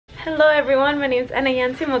Hello everyone, my name is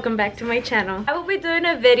Anayancy and welcome back to my channel. I will be doing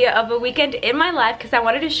a video of a weekend in my life because I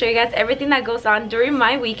wanted to show you guys everything that goes on during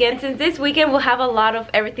my weekend. Since this weekend will have a lot of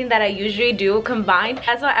everything that I usually do combined,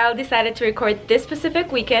 that's why I decided to record this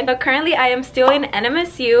specific weekend. But currently I am still in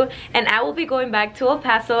NMSU and I will be going back to El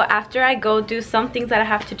Paso after I go do some things that I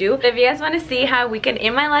have to do. But if you guys want to see how a weekend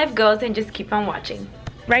in my life goes, then just keep on watching.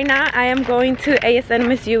 Right now I am going to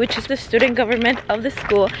ASNMSU, which is the student government of the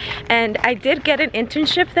school, and I did get an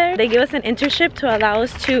internship there. They gave us an internship to allow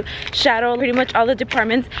us to shadow pretty much all the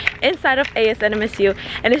departments inside of ASNMSU,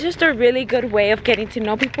 and it's just a really good way of getting to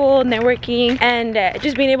know people, networking, and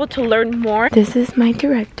just being able to learn more. This is my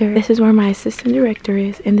director. This is where my assistant director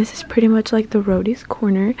is, and this is pretty much like the roadie's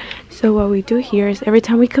corner. So what we do here is every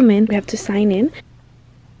time we come in, we have to sign in.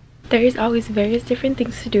 There is always various different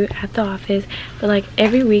things to do at the office, but like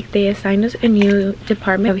every week they assign us a new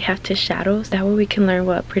department that we have to shadow, so that way we can learn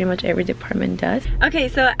what pretty much every department does. Okay,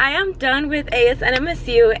 so I am done with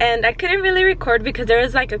ASNMSU and I couldn't really record because there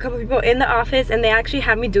was like a couple people in the office and they actually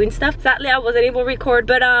had me doing stuff. Sadly I wasn't able to record,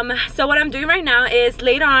 but so what I'm doing right now is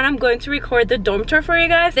later on I'm going to record the dorm tour for you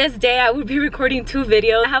guys. This day I will be recording 2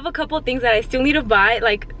 videos. I have a couple things that I still need to buy,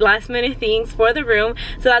 like last minute things for the room,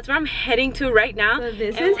 so that's where I'm heading to right now. So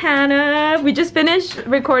this is Hannah. We just finished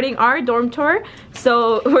recording our dorm tour,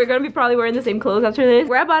 so we're gonna be probably wearing the same clothes after this.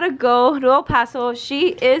 We're about to go to El Paso. She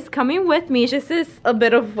is coming with me. This is a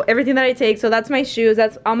bit of everything that I take, so that's my shoes,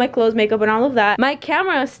 that's all my clothes, makeup, and all of that, my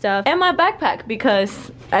camera stuff, and my backpack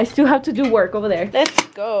because I still have to do work over there. Let's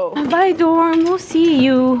go. Bye dorm, we'll see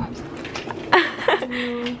you.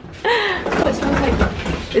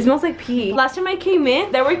 It smells like pee. Last time I came in,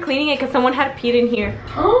 they were cleaning it because someone had peed in here.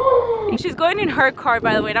 She's going in her car,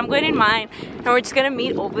 by the way, and I'm going in mine. And we're just gonna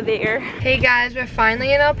meet over there. Hey guys, we're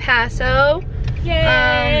finally in El Paso.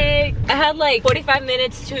 Yay! I had like 45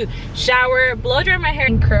 minutes to shower, blow dry my hair,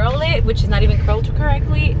 and curl it, which is not even curled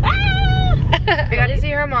correctly. I got to see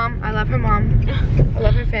her mom. I love her mom. I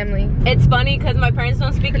love her family. It's funny because my parents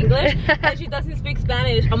don't speak English and she doesn't speak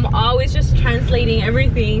Spanish. I'm always just translating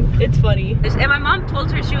everything. It's funny. And my mom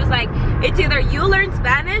told her, she was like, it's either you learn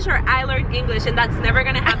Spanish or I learn English, and that's never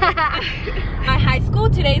gonna happen. My high school,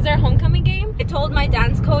 today's their homecoming game. I told my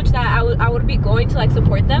dance coach that I would be going to like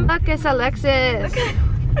support them. Look, it's Alexis.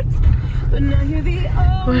 But now you're the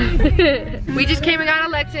only. We just came and got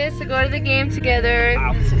Alexis to go to the game together.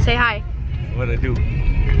 Wow. Say hi. What'd I do?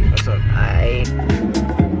 What's up? Hi.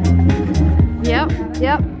 Yep.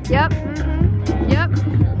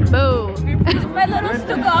 Boom. My little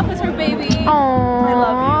Stuka is her baby. Aww. I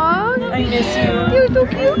love you. I miss you. You're so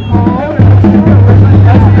cute. Oh,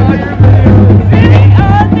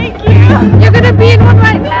 thank you. You're gonna be in one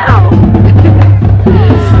right now.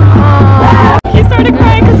 He started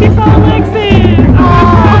crying because he saw Alexis.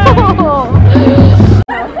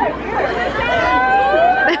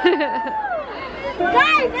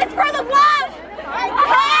 Guys, it's for the vlog!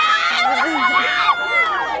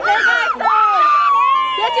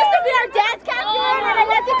 This used to be our dance captain,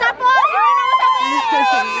 Anayancy Campos.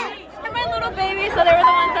 They're my little babies, so they were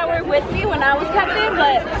the ones that were with me when I was captain,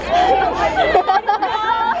 but...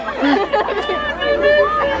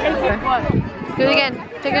 Do it again.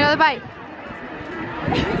 Take another bite.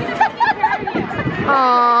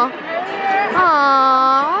 Aww.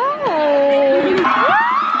 Aww.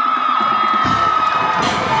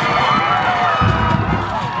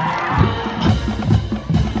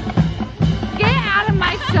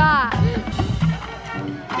 Shot.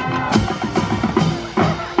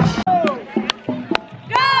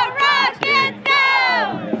 Go Rockets, go!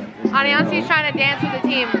 Anayancy's trying to dance with the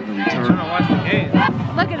team. I'm trying to watch the game.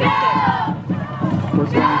 Look at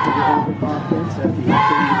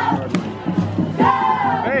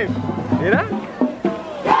Babe, mira?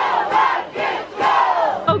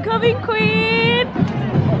 Homecoming queen!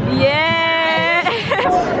 Yeah!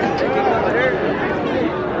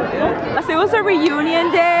 It was a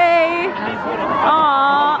reunion day.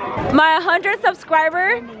 Aww. My 100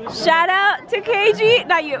 subscriber, shout out to KG.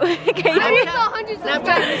 Not you, KG. I was 100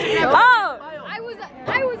 subscribers. Oh! I was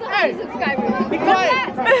 100 subscribers. Be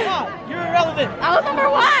quiet! You're irrelevant! I was number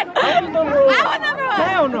 1! I was number 1! I was number 1!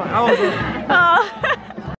 Hell no! I was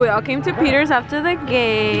We all came to Peter's after the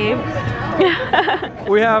game.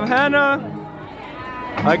 We have Hannah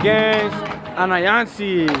against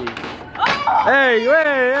Anayancy. Hey,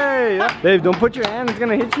 hey! Babe, don't put your hand, it's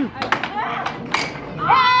gonna hit you. You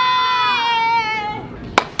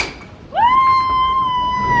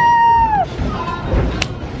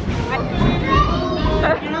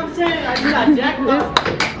know what I'm saying? I got jackpot.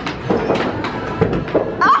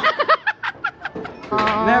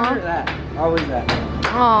 Never that. Always that.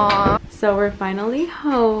 Aww. So we're finally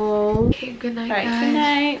home. Okay, good night, guys. Good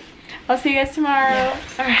night. I'll see you guys tomorrow.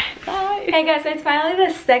 Alright, bye. Hey guys, so it's finally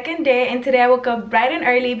the second day, and today I woke up bright and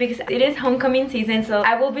early because it is homecoming season. So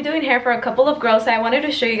I will be doing hair for a couple of girls, so I wanted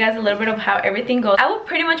to show you guys a little bit of how everything goes. I will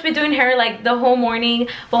pretty much be doing hair like the whole morning,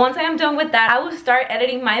 but once I am done with that, I will start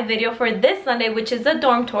editing my video for this Sunday, which is the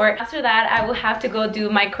dorm tour. After that, I will have to go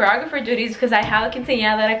do my choreographer duties because I have a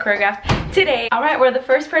quinceañera that I choreographed today. Alright, we're the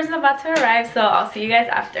first person about to arrive, so I'll see you guys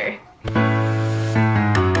after.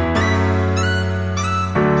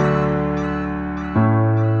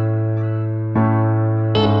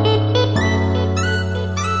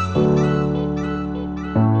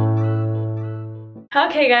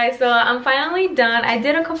 Okay guys, so I'm finally done. I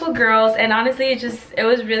did a couple girls, and honestly it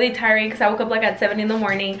was really tiring because I woke up like at 7 in the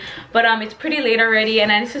morning, but it's pretty late already,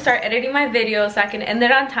 and I need to start editing my video so I can end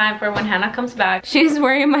it on time for when Hannah comes back. She's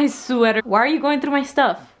wearing my sweater. Why are you going through my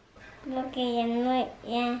stuff? Porque ya no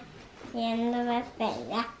va a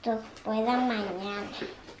esperar tu escuela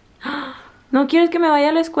mañana. ¿No quieres que me vaya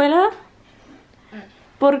a la escuela?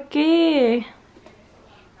 ¿Por qué?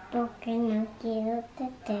 Porque no quiero que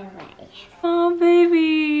te vayas. Oh,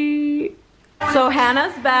 baby. So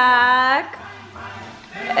Hannah's back,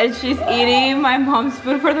 and she's eating my mom's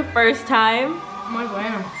food for the first time. Muy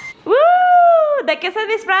bueno. ¡Woo! ¿De qué se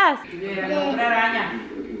disfraz? De una araña.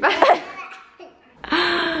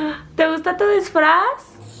 ¿Te gusta tu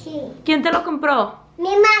disfraz? Sí. ¿Quién te lo compró? Mi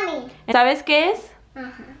mami. ¿Sabes qué es?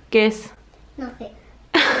 Ajá. ¿Qué es? No sé.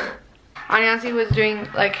 Anayancy was doing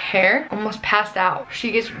like hair, almost passed out.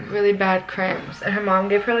 She gets really bad cramps, and her mom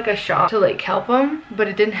gave her like a shot to like help him, but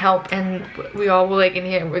it didn't help, and we all were like in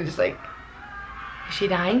here and we're just like, is she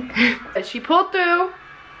dying? But she pulled through.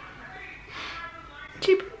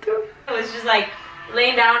 She pulled through. I was just like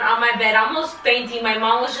laying down on my bed, almost fainting. My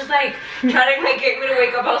mom was just like trying to like get me to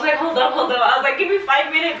wake up. I was like, hold up. I was like, give me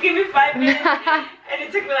 5 minutes, and it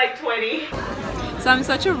took me like 20. So I'm in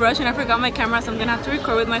such a rush and I forgot my camera, so I'm gonna have to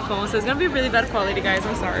record with my phone. So it's gonna be really bad quality, guys.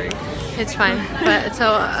 I'm sorry. It's fine. But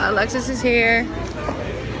so Alexis is here.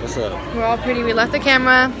 What's up? We're all pretty. We left the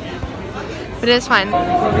camera, but it's fine.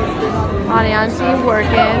 Anayancy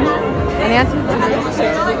working. Anayancy.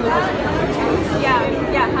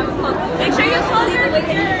 Yeah, have a close. Make sure you slowly look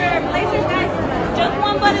at your blazers, guys. Just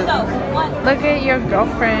one button though. One. Look at your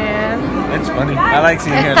girlfriend. That's funny. I like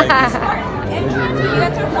seeing hair like this. Every time you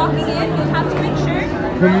guys are walking in, you have to make sure.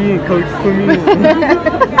 Put me in, coach. Put me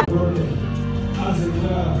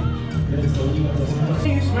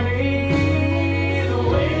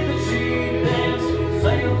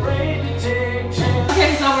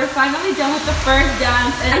Okay, so we're finally done with the first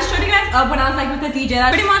dance, and I showed you guys up when I was like with the DJ.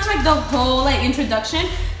 That's pretty much like the whole like introduction.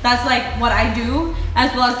 That's like what I do,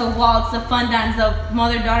 as well as the waltz, the fun dance, the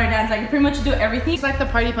mother-daughter dance. Like I pretty much do everything. It's like the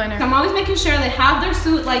party planner. So I'm always making sure they have their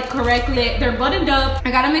suit like correctly, they're buttoned up. I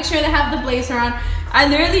gotta make sure they have the blazer on. I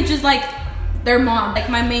literally just like their mom. Like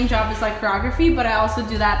my main job is like choreography, but I also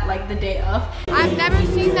do that like the day of. I've never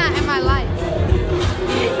seen that in my life.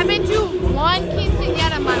 I've been to one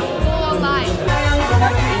quinceañera my whole life.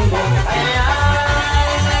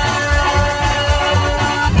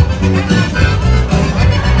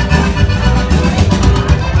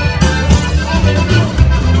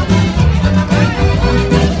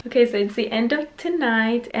 Okay, so it's the end of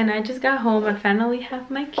tonight, and I just got home. I finally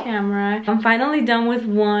have my camera. I'm finally done with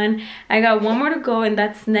one. I got one more to go, and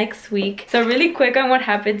that's next week. So really quick on what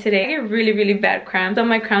happened today. I get really bad cramps, so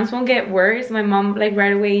my cramps won't get worse. My mom like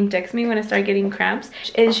right away injects me when I start getting cramps,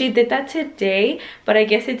 and she did that today, but I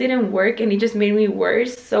guess it didn't work, and it just made me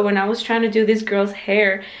worse. So when I was trying to do this girl's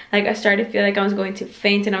hair, like I started to feel like I was going to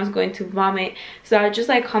faint and I was going to vomit. So I just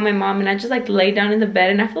like called my mom, and I just like laid down in the bed,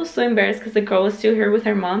 and I feel so embarrassed because the girl was still here with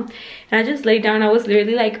her mom. And I just laid down. I was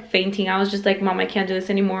literally like fainting. I was just like, Mom, I can't do this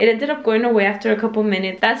anymore. It ended up going away after a couple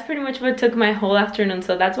minutes. That's pretty much what took my whole afternoon.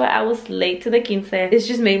 So that's why I was late to the quince. It's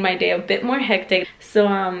just made my day a bit more hectic. So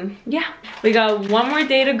yeah, we got one more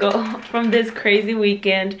day to go from this crazy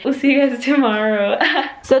weekend. We'll see you guys tomorrow.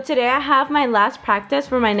 So today I have my last practice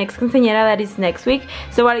for my next quinceañera that is next week.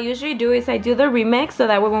 So what I usually do is I do the remix so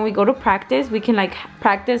that way when we go to practice, we can like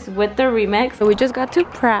practice with the remix. So we just got to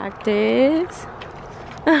practice.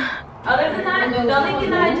 Other than that, the only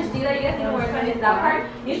thing that I just see that you guys need to work on is that part.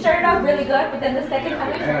 You started off really good, but then the second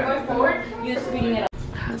time you start going forward, you're speeding it up.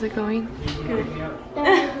 How's it going? Good.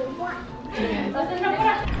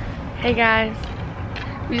 Hey guys.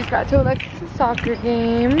 We just got to Alexis' soccer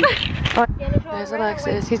game. Oh, there's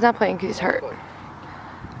Alexis. He's not playing because he's hurt.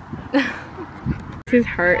 He's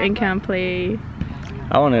hurt and can't play.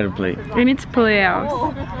 I wanted to play. We need to play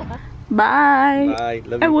out. Bye. Bye.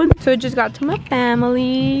 Love you. So I just got to my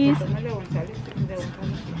families.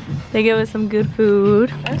 They gave us some good food.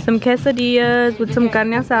 Some quesadillas with some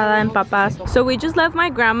carne asada and papas. So we just left my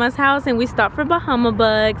grandma's house and we stopped for Bahama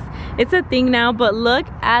Bucks. It's a thing now, but look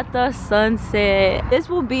at the sunset. This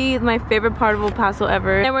will be my favorite part of El Paso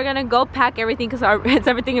ever. And we're gonna go pack everything because it's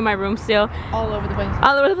everything in my room still. All over the place.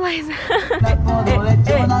 All over the place.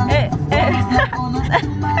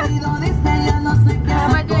 How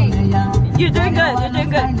am I doing? You're doing good, you're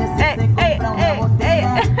doing good.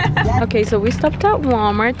 Okay, so we stopped at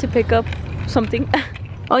Walmart to pick up something.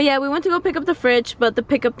 Oh yeah, we went to go pick up the fridge, but the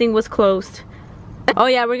pickup thing was closed. Oh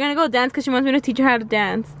yeah, we're gonna go dance because she wants me to teach her how to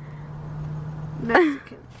dance.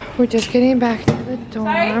 We're just getting back to the dorm.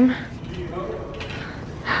 Sorry?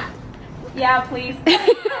 Yeah, please.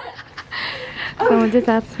 Someone just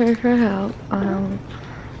asked her for help.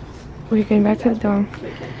 We're getting back to the dorm.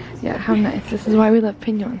 Yeah, how nice. This is why we love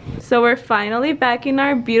Piñon. So we're finally back in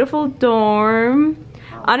our beautiful dorm.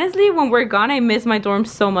 Honestly, when we're gone, I miss my dorm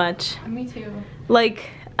so much. Me too. Like,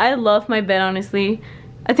 I love my bed, honestly.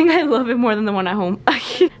 I think I love it more than the one at home.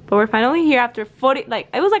 But we're finally here after 40, like,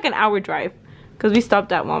 it was like an hour drive. Because we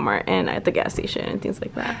stopped at Walmart and at the gas station and things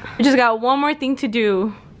like that. We just got one more thing to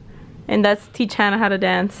do. And that's teach Hannah how to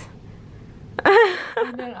dance.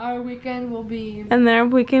 And then our weekend will be... And then our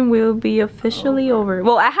weekend will be officially over.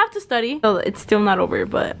 Well, I have to study, so it's still not over,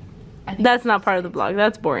 but that's not part of the vlog.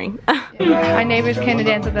 That's boring. My neighbors came to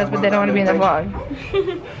dance with us, but they don't want to be in the vlog.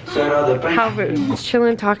 How rude. Just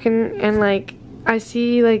chilling, talking, and like, I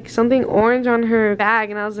see like something orange on her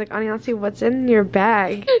bag, and I was like, Anayancy, what's in your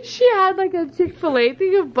bag? She had like a Chick-fil-A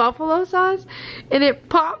thing of buffalo sauce, and it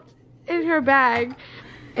popped in her bag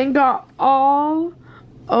and got all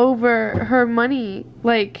over her money,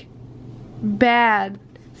 like bad.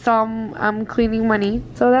 So I'm cleaning money.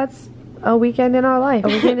 So that's a weekend in our life. A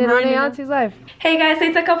weekend in Anayancy's life. Hey guys, so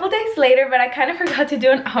it's a couple days later, but I kind of forgot to do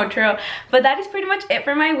an outro. But that is pretty much it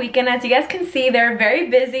for my weekend. As you guys can see, they're very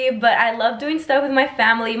busy, but I love doing stuff with my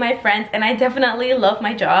family, my friends, and I definitely love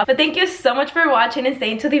my job. But thank you so much for watching and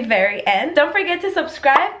staying to the very end. Don't forget to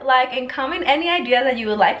subscribe, like, and comment any ideas that you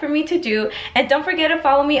would like for me to do. And don't forget to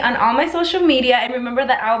follow me on all my social media. And remember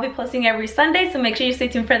that I will be posting every Sunday, so make sure you stay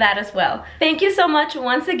tuned for that as well. Thank you so much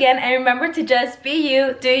once again, and remember to just be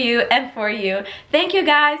you, do you, and for you. Thank you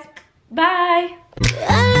guys. Bye.